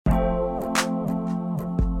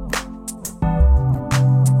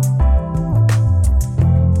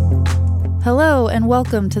Hello and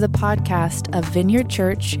welcome to the podcast of Vineyard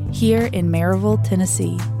Church here in Maryville,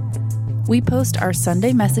 Tennessee. We post our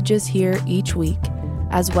Sunday messages here each week,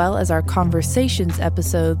 as well as our conversations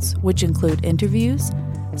episodes, which include interviews,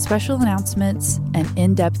 special announcements, and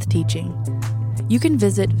in-depth teaching. You can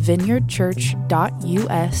visit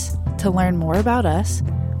vineyardchurch.us to learn more about us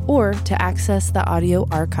or to access the audio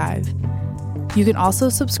archive. You can also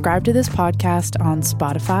subscribe to this podcast on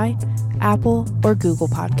Spotify, Apple, or Google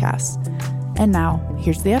Podcasts. And now,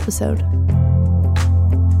 here's the episode.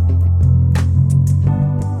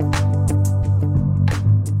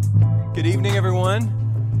 Good evening, everyone.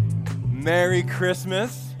 Merry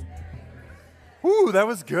Christmas. Whew, that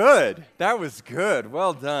was good. That was good.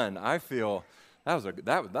 Well done. I feel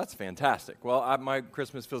that's fantastic. Well, my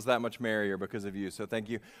Christmas feels that much merrier because of you, so thank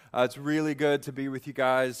you. It's really good to be with you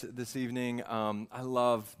guys this evening. I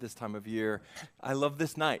love this time of year. I love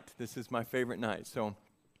this night. This is my favorite night, so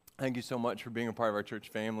thank you so much for being a part of our church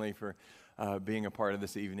family, for being a part of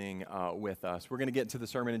this evening with us. We're going to get to the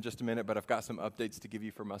sermon in just a minute, but I've got some updates to give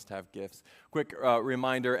you for must-have gifts. Quick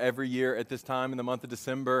reminder, every year at this time in the month of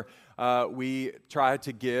December, we try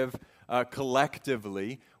to give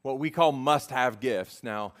collectively what we call must-have gifts.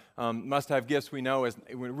 Now, must-have gifts we know, when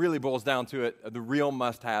it really boils down to it, the real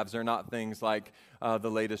must-haves are not things like the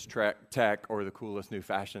latest tech or the coolest new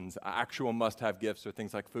fashions. Actual must-have gifts are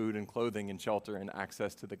things like food and clothing and shelter and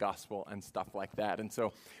access to the gospel and stuff like that. And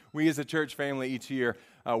so we as a church family each year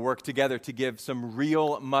work together to give some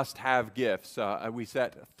real must-have gifts. We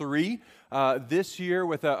set 3 this year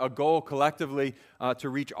with a goal collectively to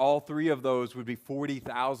reach all 3 of those would be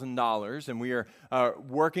 $40,000. And we are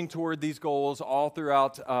working toward these goals all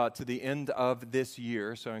throughout to the end of this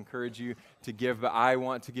year. So I encourage you to give. But I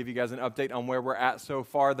want to give you guys an update on where we're at so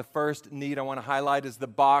far. The first need I want to highlight is the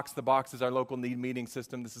box. The box is our local need meeting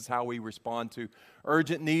system. This is how we respond to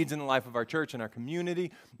urgent needs in the life of our church and our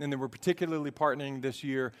community. And then we're particularly partnering this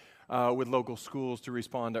year with local schools to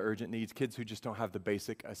respond to urgent needs, kids who just don't have the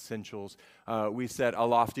basic essentials. We set a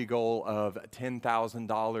lofty goal of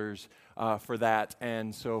 $10,000 for that,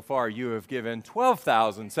 and so far you have given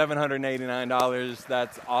 $12,789.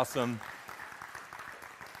 That's awesome.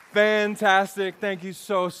 Fantastic. Thank you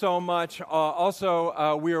so much.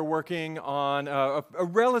 Also, we are working on a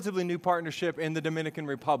relatively new partnership in the Dominican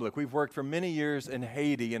Republic. We've worked for many years in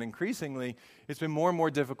Haiti, and increasingly, it's been more and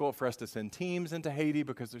more difficult for us to send teams into Haiti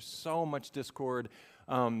because there's so much discord.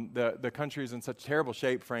 The country is in such terrible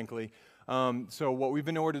shape, frankly. So what we've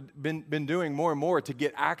been doing more and more to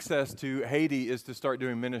get access to Haiti is to start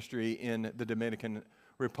doing ministry in the Dominican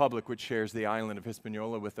Republic, which shares the island of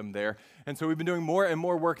Hispaniola with them there. And so we've been doing more and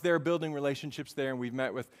more work there, building relationships there, and we've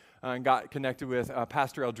met with and got connected with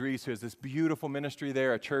Pastor Eldris, who has this beautiful ministry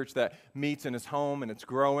there, a church that meets in his home, and it's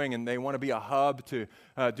growing, and they want to be a hub to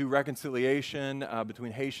do reconciliation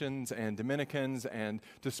between Haitians and Dominicans, and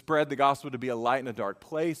to spread the gospel, to be a light in a dark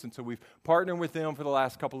place. And so we've partnered with them for the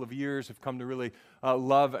last couple of years, have come to really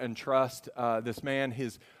love and trust this man.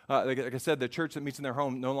 Like I said, the church that meets in their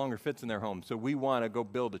home no longer fits in their home, so we want to go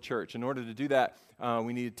build a church. In order to do that,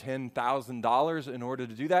 we needed $10,000 in order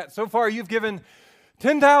to do that. So far, you've given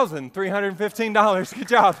 $10,315. Good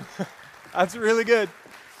job. That's really good.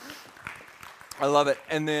 I love it.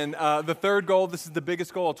 And then the third goal, this is the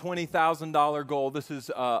biggest goal, a $20,000 goal. This is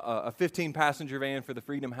a 15-passenger van for the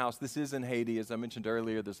Freedom House. This is in Haiti. As I mentioned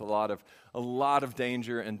earlier, there's a lot of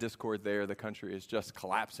danger and discord there. The country is just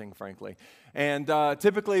collapsing, frankly. And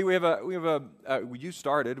typically, you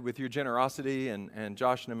started with your generosity, and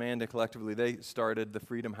Josh and Amanda collectively, they started the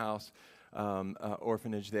Freedom House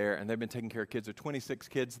orphanage there, and they've been taking care of kids. There are 26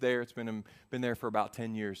 kids there. It's been there for about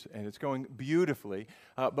 10 years, and it's going beautifully.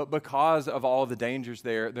 But because of all the dangers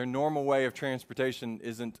there, their normal way of transportation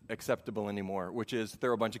isn't acceptable anymore, which is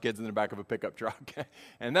throw a bunch of kids in the back of a pickup truck.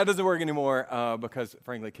 And that doesn't work anymore because,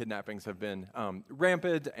 frankly, kidnappings have been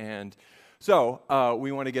rampant, and so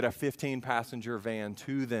we want to get a 15-passenger van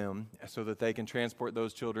to them so that they can transport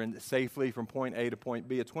those children safely from point A to point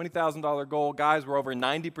B. A $20,000 goal. Guys, we're over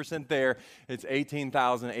 90% there. It's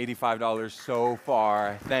 $18,085 so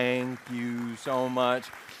far. Thank you so much.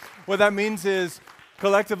 What that means is,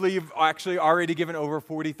 collectively, you've actually already given over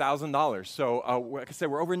 $40,000. So, like I said,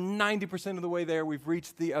 we're over 90% of the way there. We've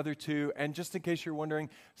reached the other 2. And just in case you're wondering,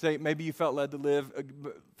 say maybe you felt led to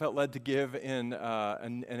give in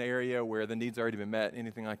an area where the need's already been met,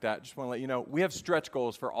 anything like that. Just want to let you know, we have stretch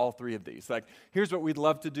goals for all 3 of these. Like, here's what we'd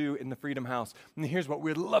love to do in the Freedom House, and here's what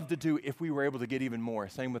we'd love to do if we were able to get even more.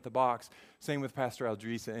 Same with the box, same with Pastor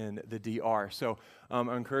Eldris and the DR. So, I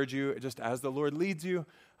encourage you, just as the Lord leads you,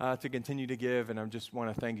 to continue to give, and I just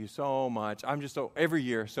want to thank you so much. I'm just every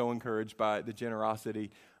year so encouraged by the generosity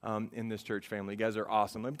in this church family. You guys are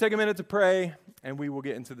awesome. Let me take a minute to pray, and we will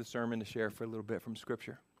get into the sermon to share for a little bit from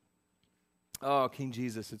Scripture. Oh, King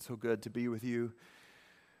Jesus, it's so good to be with you,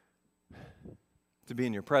 to be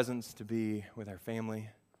in your presence, to be with our family.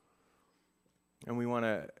 And we want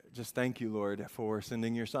to just thank you, Lord, for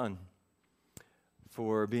sending your Son,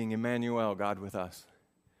 for being Emmanuel, God with us,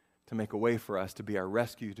 to make a way for us, to be our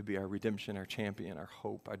rescue, to be our redemption, our champion, our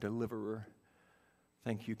hope, our deliverer.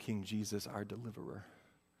 Thank you, King Jesus, our deliverer.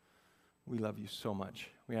 We love you so much.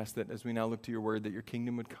 We ask that as we now look to your word, that your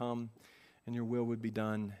kingdom would come and your will would be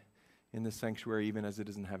done in this sanctuary, even as it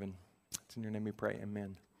is in heaven. It's in your name we pray.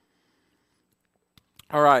 Amen.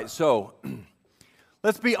 All right, so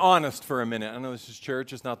let's be honest for a minute. I know this is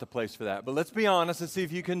church. It's not the place for that. But let's be honest and see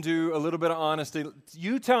if you can do a little bit of honesty.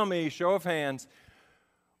 You tell me, show of hands,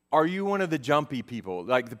 are you one of the jumpy people?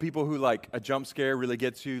 Like the people who like a jump scare really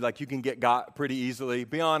gets you, like you can get got pretty easily?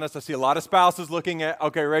 Be honest. I see a lot of spouses looking at,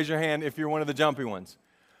 okay, raise your hand if you're one of the jumpy ones.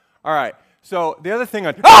 All right. So the other thing,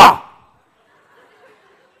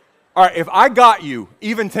 All right, if I got you,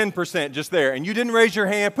 even 10% just there, and you didn't raise your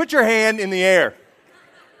hand, put your hand in the air.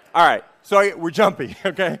 All right. So we're jumpy,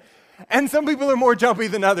 okay? And some people are more jumpy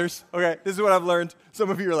than others, okay? This is what I've learned. Some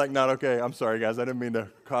of you are like, not okay. I'm sorry, guys. I didn't mean to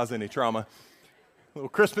cause any trauma. A little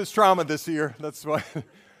Christmas trauma this year. That's why.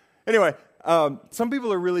 Anyway, some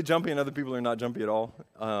people are really jumpy and other people are not jumpy at all.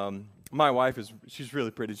 My wife, she's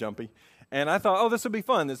really pretty jumpy. And I thought, this will be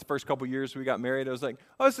fun. This first couple years we got married, I was like,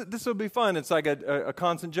 this will be fun. It's like a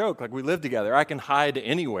constant joke. Like we live together. I can hide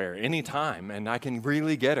anywhere, anytime, and I can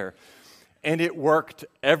really get her. And it worked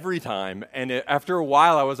every time. And after a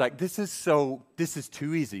while, I was like, this is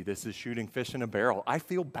too easy. This is shooting fish in a barrel. I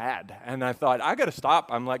feel bad. And I thought, I got to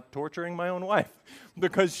stop. I'm like torturing my own wife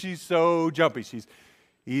because she's so jumpy. She's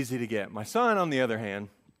easy to get. My son, on the other hand,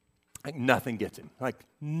 like nothing gets him. Like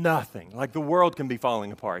nothing. Like the world can be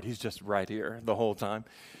falling apart. He's just right here the whole time.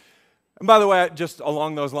 And by the way, just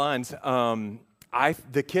along those lines,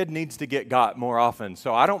 the kid needs to get got more often.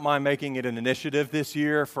 So I don't mind making it an initiative this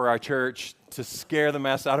year for our church to scare the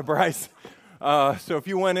mess out of Bryce. So if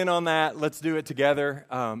you went in on that, let's do it together.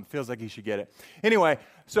 Feels like he should get it. Anyway,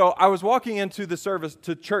 so I was walking into the service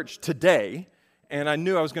to church today, and I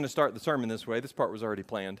knew I was going to start the sermon this way. This part was already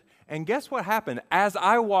planned. And guess what happened? As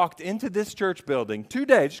I walked into this church building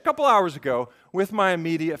today, just a couple hours ago, with my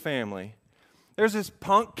immediate family, there's this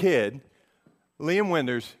punk kid, Liam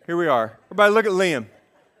Winders. Here we are. Everybody look at Liam.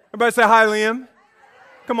 Everybody say hi, Liam.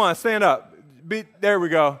 Come on, stand up. There we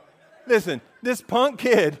go. Listen, this punk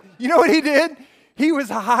kid, you know what he did? He was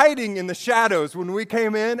hiding in the shadows when we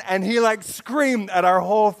came in, and he like screamed at our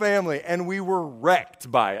whole family, and we were wrecked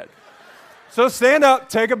by it. So stand up,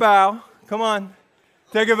 take a bow. Come on.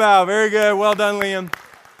 Take a bow. Very good. Well done, Liam.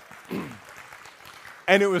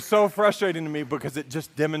 And it was so frustrating to me because it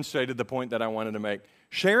just demonstrated the point that I wanted to make.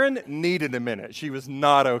 Sharon needed a minute. She was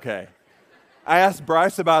not okay. I asked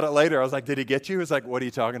Bryce about it later. I was like, did he get you? He was like, what are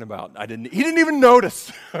you talking about? He didn't even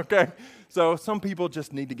notice, okay? So some people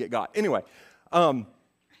just need to get got. Anyway, and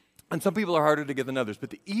some people are harder to get than others, but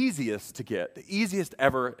the easiest to get, the easiest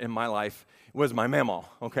ever in my life was my mamaw,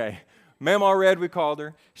 okay? Mamaw Red, we called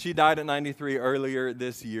her. She died at 93 earlier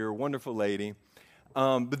this year. Wonderful lady,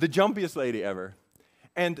 but the jumpiest lady ever.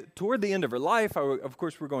 And toward the end of her life, of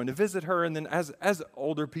course, we're going to visit her. And then as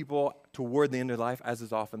older people, toward the end of life, as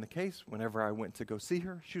is often the case, whenever I went to go see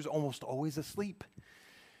her, she was almost always asleep.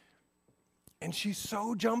 And she's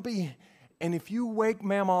so jumpy. And if you wake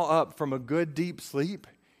Mamaw up from a good deep sleep,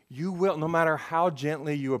 you will, no matter how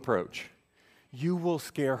gently you approach, you will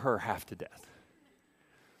scare her half to death.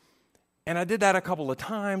 And I did that a couple of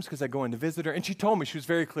times because I go in to visit her. And she told me, she was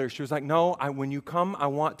very clear. She was like, no, when you come, I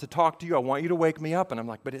want to talk to you. I want you to wake me up. And I'm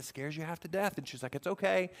like, but it scares you half to death. And she's like, it's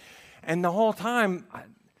okay. And the whole time,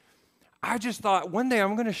 I just thought, one day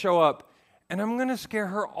I'm going to show up and I'm going to scare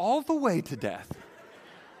her all the way to death.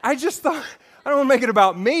 I just thought, I don't want to make it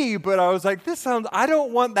about me, but I was like, I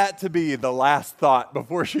don't want that to be the last thought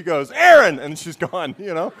before she goes, Aaron, and she's gone,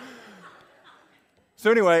 you know.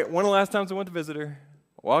 So anyway, one of the last times I went to visit her,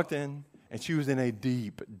 I walked in, and she was in a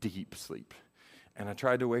deep, deep sleep. And I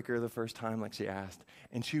tried to wake her the first time like she asked,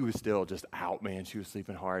 and she was still just out, man. She was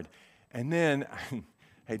sleeping hard. And then, I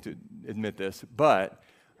hate to admit this, but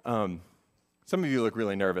some of you look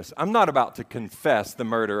really nervous. I'm not about to confess the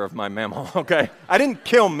murder of my Mamaw, okay? I didn't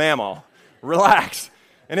kill Mamaw. Relax.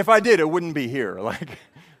 And if I did, it wouldn't be here.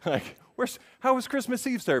 How was Christmas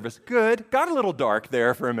Eve service? Good. Got a little dark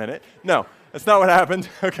there for a minute. No, that's not what happened,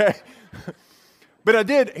 okay? But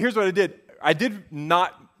here's what I did. I did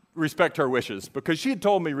not respect her wishes because she had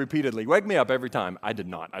told me repeatedly, wake me up every time. I did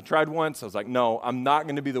not. I tried once. I was like, no, I'm not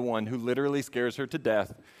going to be the one who literally scares her to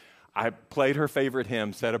death. I played her favorite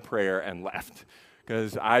hymn, said a prayer, and left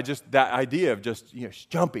because that idea of just,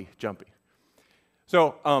 jumpy.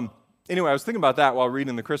 So anyway, I was thinking about that while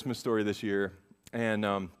reading the Christmas story this year, and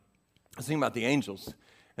I was thinking about the angels.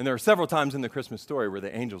 And there are several times in the Christmas story where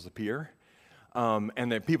the angels appear,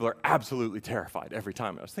 and that people are absolutely terrified every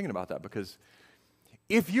time. I was thinking about that because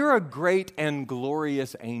if you're a great and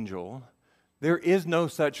glorious angel, there is no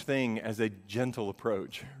such thing as a gentle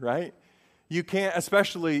approach, right? You can't,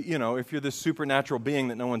 especially, if you're this supernatural being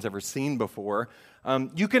that no one's ever seen before,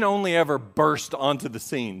 you can only ever burst onto the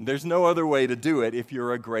scene. There's no other way to do it if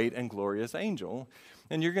you're a great and glorious angel,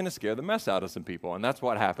 and you're going to scare the mess out of some people. And that's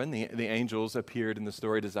what happened. The angels appeared in the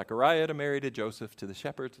story to Zechariah, to Mary, to Joseph, to the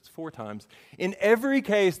shepherds. It's 4 times. In every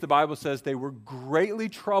case, the Bible says they were greatly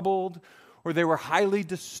troubled, or they were highly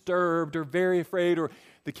disturbed, or very afraid, or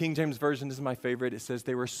the King James Version is my favorite. It says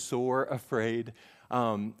they were sore afraid.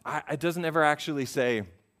 It doesn't ever actually say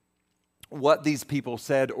what these people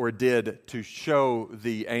said or did to show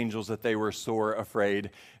the angels that they were sore afraid,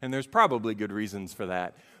 and there's probably good reasons for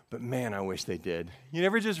that. But man, I wish they did. You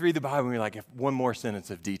never just read the Bible and you're like, if one more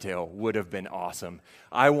sentence of detail would have been awesome.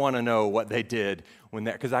 I want to know what they did when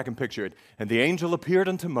that, because I can picture it. And the angel appeared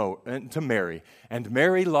unto Mary, and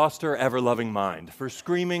Mary lost her ever-loving mind for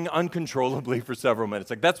screaming uncontrollably for several minutes.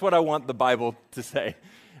 Like, that's what I want the Bible to say.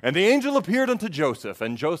 And the angel appeared unto Joseph,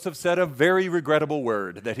 and Joseph said a very regrettable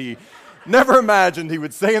word that he never imagined he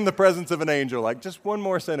would say in the presence of an angel. Like, just one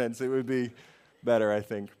more sentence, it would be better, I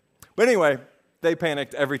think. But anyway, they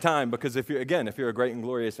panicked every time because if you're a great and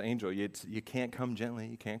glorious angel, you can't come gently,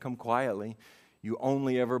 you can't come quietly. You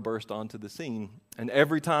only ever burst onto the scene. And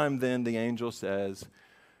every time then the angel says,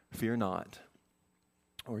 fear not,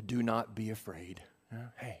 or do not be afraid.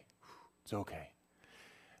 Hey, it's okay.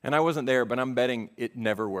 And I wasn't there, but I'm betting it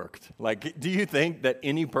never worked. Like, do you think that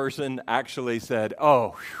any person actually said,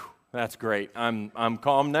 oh, whew, that's great, I'm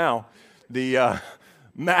calm now. The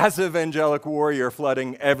massive angelic warrior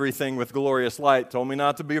flooding everything with glorious light told me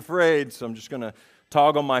not to be afraid, so I'm just going to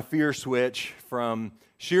toggle my fear switch from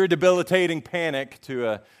sheer debilitating panic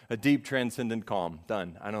to a deep transcendent calm.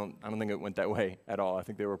 Done. I don't think it went that way at all. I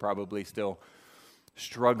think they were probably still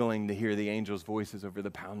struggling to hear the angels' voices over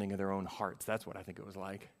the pounding of their own hearts. That's what I think it was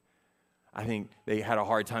like. I think they had a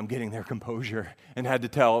hard time getting their composure and had to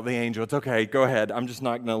tell the angel, it's okay, go ahead. I'm just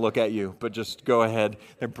not going to look at you, but just go ahead.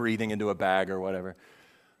 They're breathing into a bag or whatever.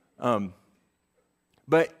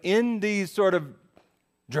 But in these sort of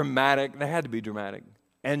dramatic, they had to be dramatic,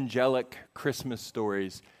 angelic Christmas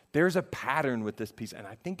stories, there's a pattern with this piece, and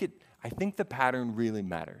I think the pattern really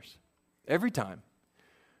matters. Every time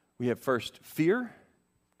we have first fear,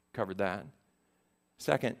 covered that.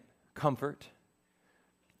 Second, comfort,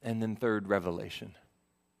 and then third, revelation.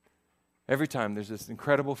 Every time there's this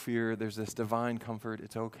incredible fear, there's this divine comfort,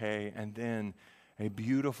 it's okay, and then a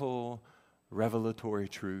beautiful revelatory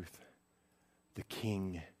truth. The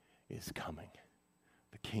King is coming.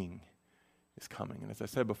 The King is coming. And as I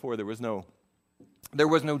said before, there was no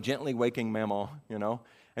gently waking mammal,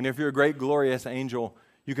 And if you're a great, glorious angel,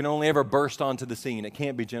 you can only ever burst onto the scene. It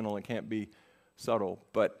can't be gentle. It can't be subtle.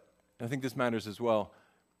 But I think this matters as well.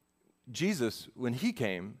 Jesus, when he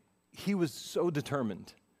came, he was so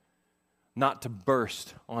determined not to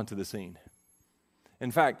burst onto the scene.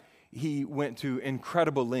 In fact, he went to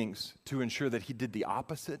incredible lengths to ensure that he did the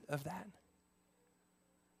opposite of that.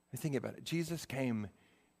 Think about it. Jesus came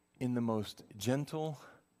in the most gentle,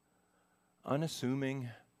 unassuming,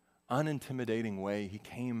 unintimidating way. He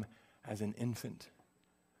came as an infant.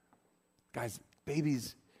 Guys,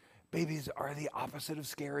 babies are the opposite of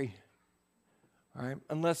scary. All right?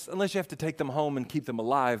 Unless you have to take them home and keep them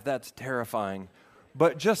alive, that's terrifying.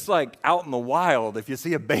 But just like out in the wild, if you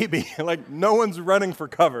see a baby, like no one's running for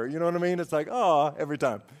cover. You know what I mean? It's like, oh, every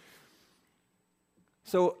time.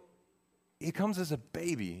 So he comes as a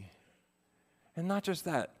baby. And not just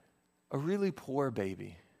that, a really poor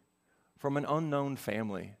baby from an unknown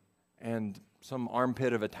family and some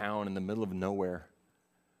armpit of a town in the middle of nowhere.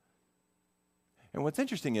 And what's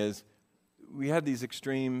interesting is we had these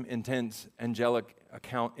extreme, intense, angelic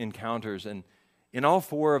encounters, and in all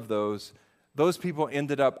 4 of those people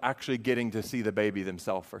ended up actually getting to see the baby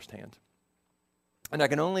themselves firsthand. And I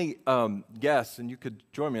can only guess, and you could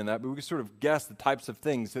join me in that, but we could sort of guess the types of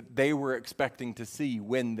things that they were expecting to see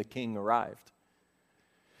when the King arrived.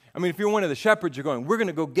 I mean, if you're one of the shepherds, you're going, we're going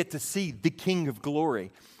to go get to see the King of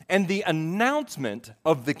Glory. And the announcement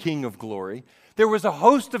of the King of Glory, there was a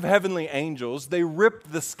host of heavenly angels. They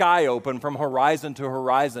ripped the sky open from horizon to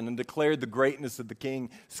horizon and declared the greatness of the King,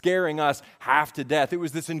 scaring us half to death. It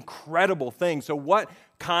was this incredible thing. So what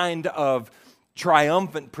kind of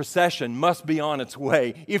triumphant procession must be on its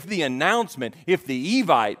way? If the announcement, if the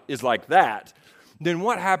Evite is like that, then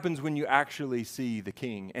what happens when you actually see the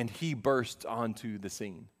King and he bursts onto the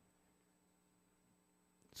scene?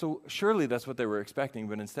 So surely that's what they were expecting,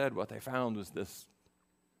 but instead what they found was this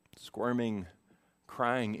squirming,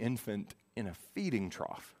 crying infant in a feeding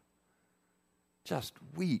trough. Just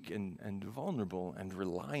weak and vulnerable and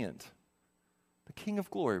reliant. The King of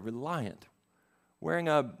Glory, reliant. Wearing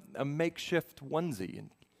a makeshift onesie and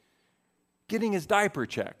getting his diaper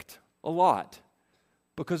checked a lot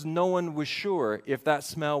because no one was sure if that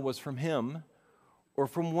smell was from him or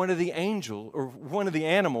from one of the angels, or one of the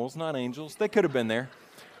animals, not angels, they could have been there,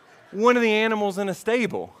 one of the animals in a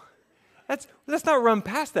stable. Let's not run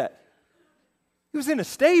past that. He was in a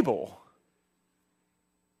stable.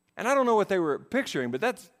 And I don't know what they were picturing,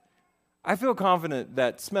 but I feel confident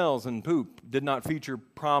that smells and poop did not feature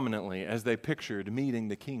prominently as they pictured meeting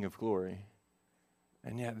the King of Glory.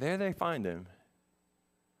 And yet there they find him.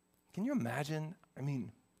 Can you imagine? I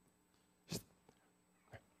mean,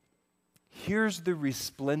 here's the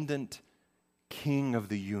resplendent King of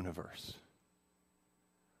the universe.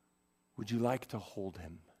 Would you like to hold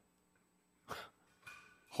him?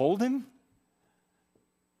 Hold him?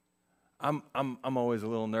 I'm always a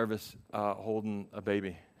little nervous holding a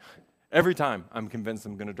baby. Every time I'm convinced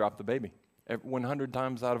I'm going to drop the baby. 100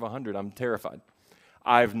 times out of 100, I'm terrified.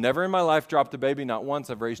 I've never in my life dropped a baby, not once.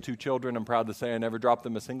 I've raised 2 children. I'm proud to say I never dropped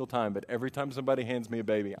them a single time. But every time somebody hands me a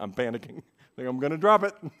baby, I'm panicking. Like, I'm going to drop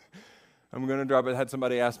it. I'm going to drop it. I had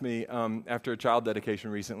somebody ask me after a child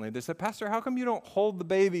dedication recently. They said, Pastor, how come you don't hold the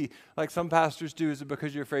baby like some pastors do? Is it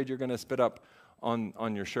because you're afraid you're going to spit up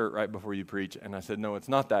on your shirt right before you preach? And I said, no, it's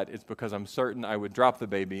not that. It's because I'm certain I would drop the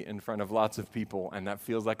baby in front of lots of people, and that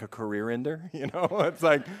feels like a career ender. You know, it's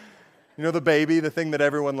like, you know, the baby, the thing that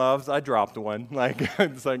everyone loves. I dropped one. Like,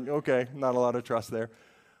 it's like, okay, not a lot of trust there.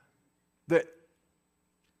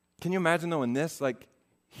 Can you imagine, though, in this, like,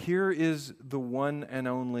 here is the one and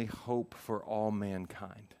only hope for all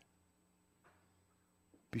mankind.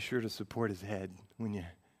 Be sure to support his head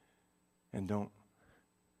and don't.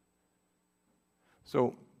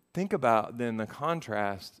 So think about then the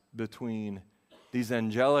contrast between these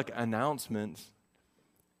angelic announcements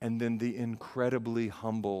and then the incredibly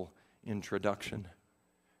humble introduction.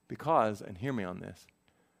 Because, and hear me on this,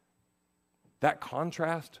 that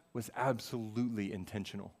contrast was absolutely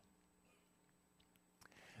intentional.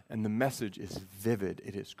 And the message is vivid.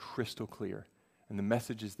 It is crystal clear. And the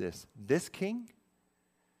message is this. This king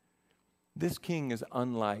is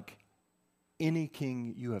unlike any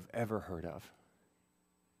king you have ever heard of.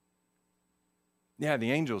 Yeah,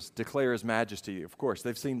 the angels declare his majesty. Of course,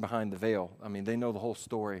 they've seen behind the veil. I mean, they know the whole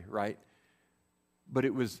story, right? But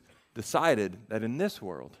it was decided that in this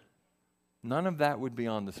world, none of that would be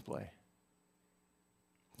on display.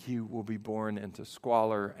 He will be born into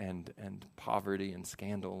squalor and poverty and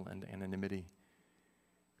scandal and anonymity.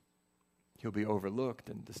 He'll be overlooked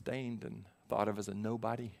and disdained and thought of as a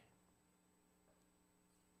nobody.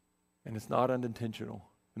 And it's not unintentional.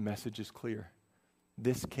 The message is clear.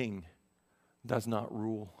 This king does not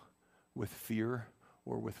rule with fear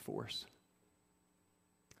or with force.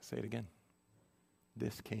 Say it again.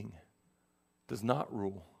 This king does not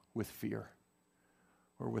rule with fear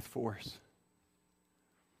or with force.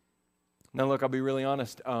 Now, look, I'll be really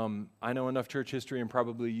honest. I know enough church history, and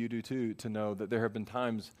probably you do too, to know that there have been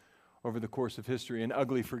times over the course of history and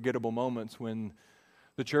ugly, forgettable moments when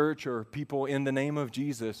the church or people in the name of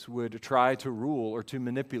Jesus would try to rule or to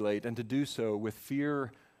manipulate, and to do so with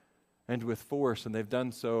fear and with force, and they've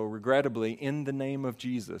done so, regrettably, in the name of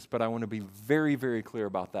Jesus. But I want to be very, very clear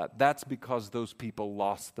about that. That's because those people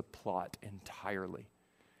lost the plot entirely,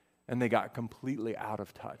 and they got completely out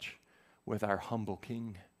of touch with our humble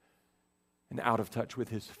King and out of touch with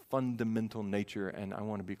his fundamental nature. And I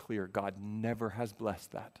want to be clear, God never has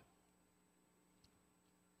blessed that.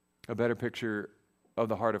 A better picture of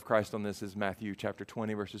the heart of Christ on this is Matthew chapter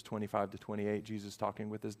 20, verses 25 to 28. Jesus talking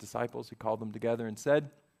with his disciples, he called them together and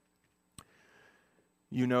said,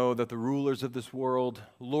 "You know that the rulers of this world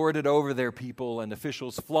lord it over their people, and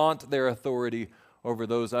officials flaunt their authority over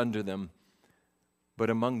those under them. But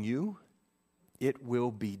among you, it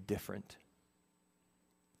will be different.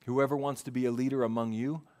 Whoever wants to be a leader among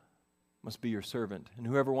you must be your servant, and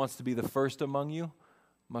whoever wants to be the first among you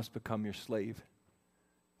must become your slave.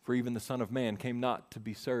 For even the Son of Man came not to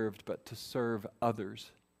be served, but to serve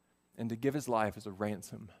others, and to give his life as a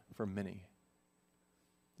ransom for many.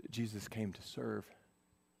 Jesus came to serve,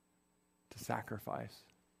 to sacrifice,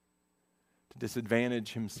 to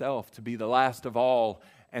disadvantage himself, to be the last of all,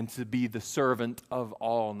 and to be the servant of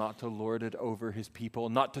all, not to lord it over his people,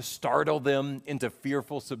 not to startle them into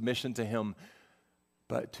fearful submission to him,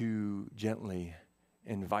 but to gently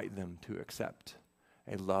invite them to accept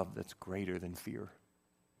a love that's greater than fear.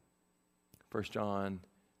 1 John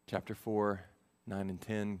chapter 4, 9 and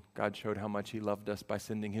 10, God showed how much he loved us by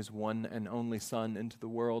sending his one and only Son into the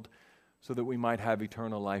world so that we might have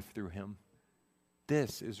eternal life through him.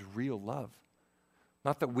 This is real love.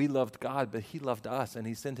 Not that we loved God, but he loved us, and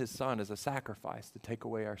he sent his Son as a sacrifice to take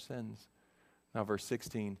away our sins. Now verse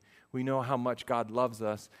 16, we know how much God loves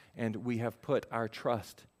us, and we have put our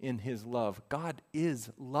trust in his love. God is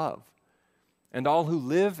love. And all who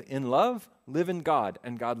live in love live in God,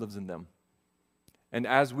 and God lives in them. And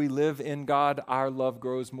as we live in God, our love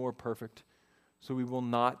grows more perfect, so we will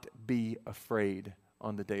not be afraid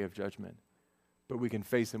on the day of judgment. But we can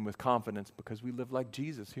face him with confidence because we live like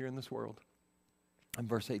Jesus here in this world. And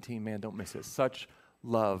verse 18, man, don't miss it. Such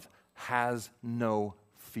love has no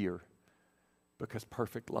fear, because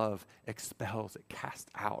perfect love expels, it casts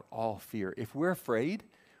out all fear. If we're afraid,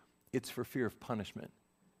 it's for fear of punishment.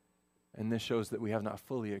 And this shows that we have not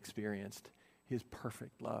fully experienced his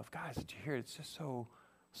perfect love. Guys, did you hear it? It's just so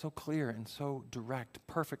clear and so direct.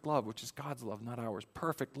 Perfect love, which is God's love, not ours.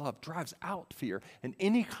 Perfect love drives out fear. And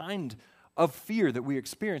any kind of fear that we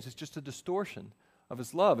experience is just a distortion of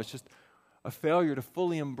his love. It's just a failure to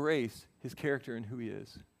fully embrace his character and who he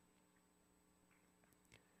is.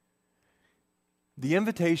 The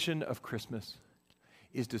invitation of Christmas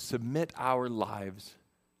is to submit our lives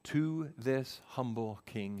to this humble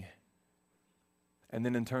King, and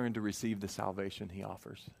then in turn to receive the salvation he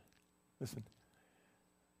offers. Listen,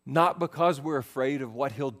 not because we're afraid of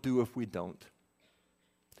what he'll do if we don't.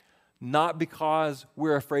 Not because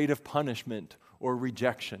we're afraid of punishment or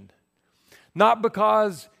rejection. Not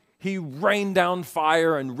because he rained down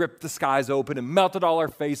fire and ripped the skies open and melted all our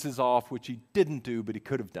faces off, which he didn't do, but he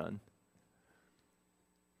could have done.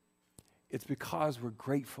 It's because we're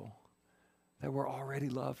grateful that we're already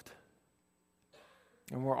loved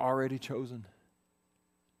and we're already chosen.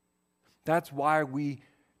 That's why we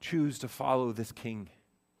choose to follow this King.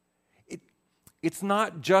 It's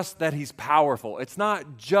not just that he's powerful. It's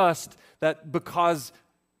not just that because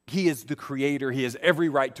he is the creator, he has every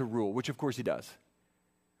right to rule, which of course he does.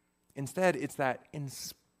 Instead, it's that in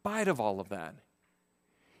spite of all of that,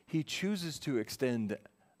 he chooses to extend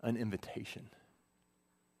an invitation.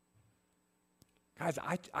 Guys,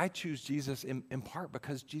 I choose Jesus in part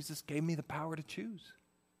because Jesus gave me the power to choose.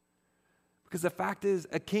 Because the fact is,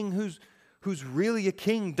 a king who's really a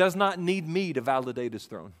king does not need me to validate his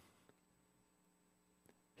throne.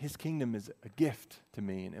 His kingdom is a gift to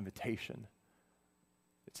me, an invitation.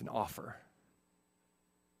 It's an offer.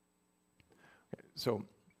 Okay, so,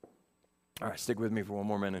 all right, stick with me for one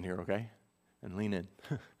more minute here, okay? And lean in.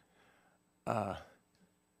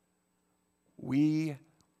 We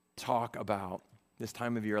talk about this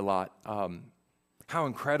time of year a lot, how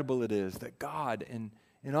incredible it is that God, in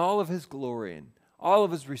all of his glory and all of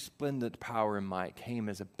his resplendent power and might, came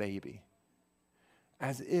as a baby,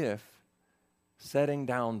 as if setting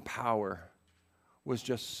down power was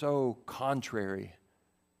just so contrary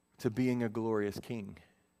to being a glorious king.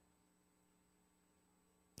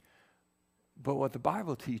 But what the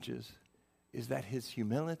Bible teaches is that his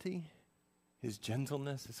humility, his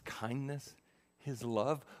gentleness, his kindness, his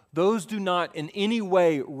love, those do not in any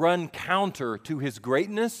way run counter to his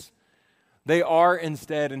greatness. They are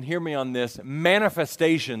instead, and hear me on this,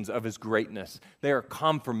 manifestations of his greatness. They are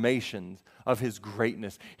confirmations of his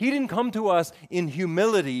greatness. He didn't come to us in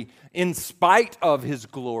humility in spite of his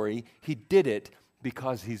glory. He did it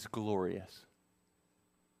because he's glorious.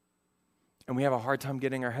 And we have a hard time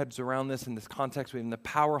getting our heads around this in this context. We have in the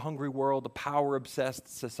power-hungry world, a power-obsessed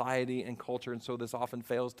society and culture, and so this often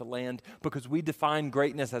fails to land because we define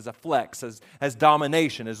greatness as a flex, as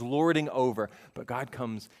domination, as lording over. But God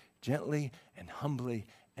comes gently and humbly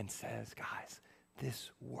and says, guys,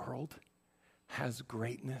 this world has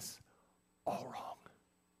greatness all wrong.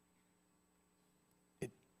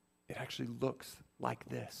 It actually looks like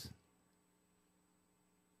this.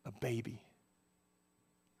 A baby,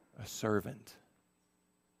 a servant,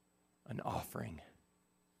 an offering,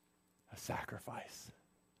 a sacrifice,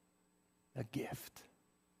 a gift,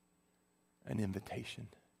 an invitation.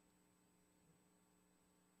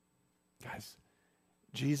 Guys,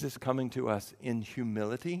 Jesus coming to us in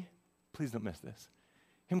humility, please don't miss this.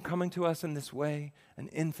 Him coming to us in this way, an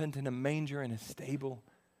infant in a manger in a stable.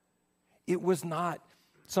 It was not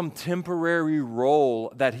some temporary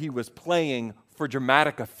role that He was playing for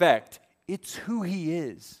dramatic effect. It's who He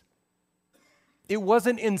is. It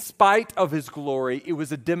wasn't in spite of His glory. It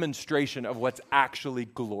was a demonstration of what's actually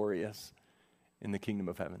glorious in the kingdom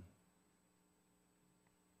of heaven.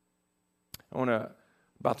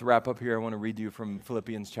 About to wrap up here, I want to read you from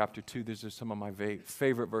Philippians chapter 2. These are some of my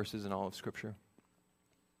favorite verses in all of Scripture.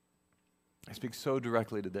 I speak so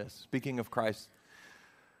directly to this. Speaking of Christ,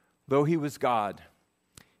 though He was God,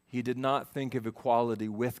 He did not think of equality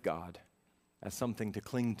with God as something to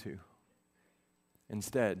cling to.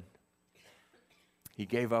 Instead, He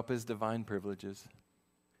gave up His divine privileges.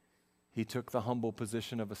 He took the humble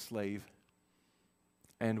position of a slave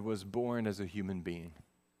and was born as a human being.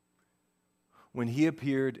 When He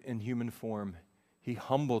appeared in human form, He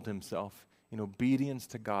humbled Himself in obedience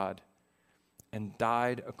to God and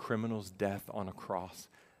died a criminal's death on a cross.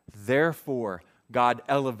 Therefore, God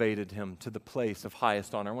elevated Him to the place of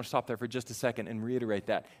highest honor. I want to stop there for just a second and reiterate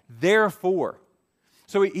that. Therefore.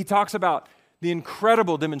 So he talks about the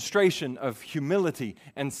incredible demonstration of humility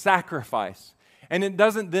and sacrifice. And it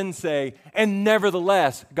doesn't then say, and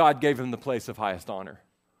nevertheless, God gave Him the place of highest honor.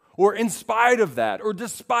 Or in spite of that, or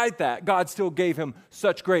despite that, God still gave Him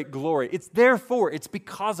such great glory. It's therefore, it's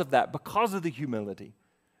because of that, because of the humility.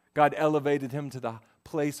 God elevated Him to the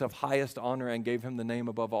place of highest honor and gave Him the name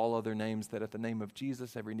above all other names, that at the name of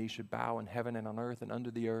Jesus every knee should bow in heaven and on earth and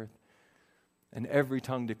under the earth, and every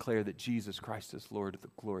tongue declare that Jesus Christ is Lord to the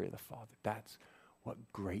glory of the Father. That's what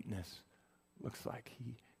greatness looks like.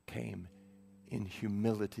 He came in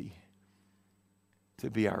humility to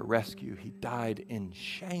be our rescue. He died in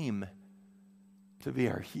shame to be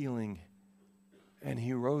our healing. And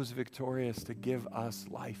He rose victorious to give us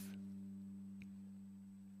life.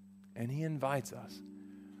 And He invites us,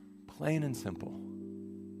 plain and simple,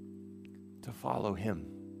 to follow Him.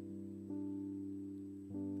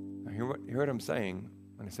 Now hear what I'm saying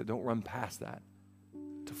when I said don't run past that.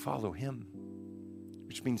 To follow Him,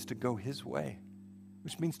 which means to go His way,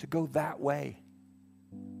 which means to go that way.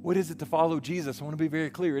 What is it to follow Jesus? I want to be very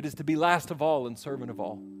clear. It is to be last of all and servant of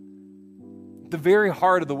all. The very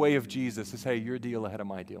heart of the way of Jesus is, hey, your deal ahead of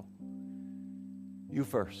my deal. You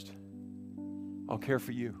first. I'll care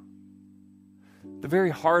for you. The very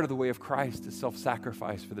heart of the way of Christ is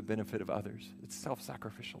self-sacrifice for the benefit of others. It's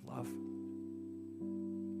self-sacrificial love.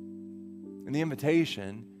 And the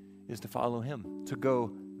invitation is to follow Him, to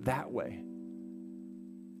go that way,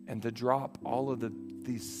 and to drop all of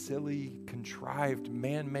these silly, contrived,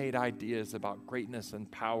 man-made ideas about greatness and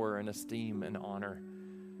power and esteem and honor.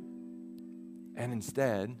 And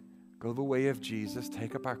instead, go the way of Jesus,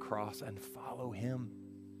 take up our cross, and follow Him.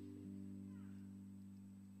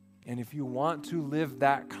 And if you want to live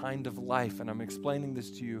that kind of life, and I'm explaining this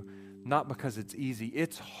to you not because it's easy,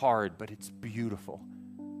 it's hard, but it's beautiful,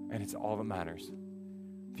 and it's all that matters.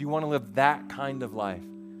 If you want to live that kind of life,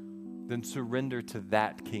 then surrender to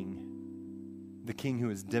that King, the King who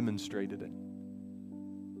has demonstrated it.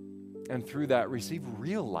 And through that, receive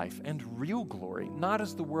real life and real glory, not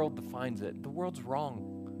as the world defines it. The world's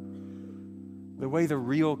wrong. The way the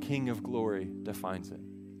real King of glory defines it.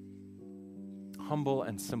 Humble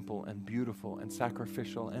and simple and beautiful and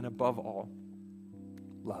sacrificial and above all,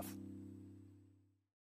 love.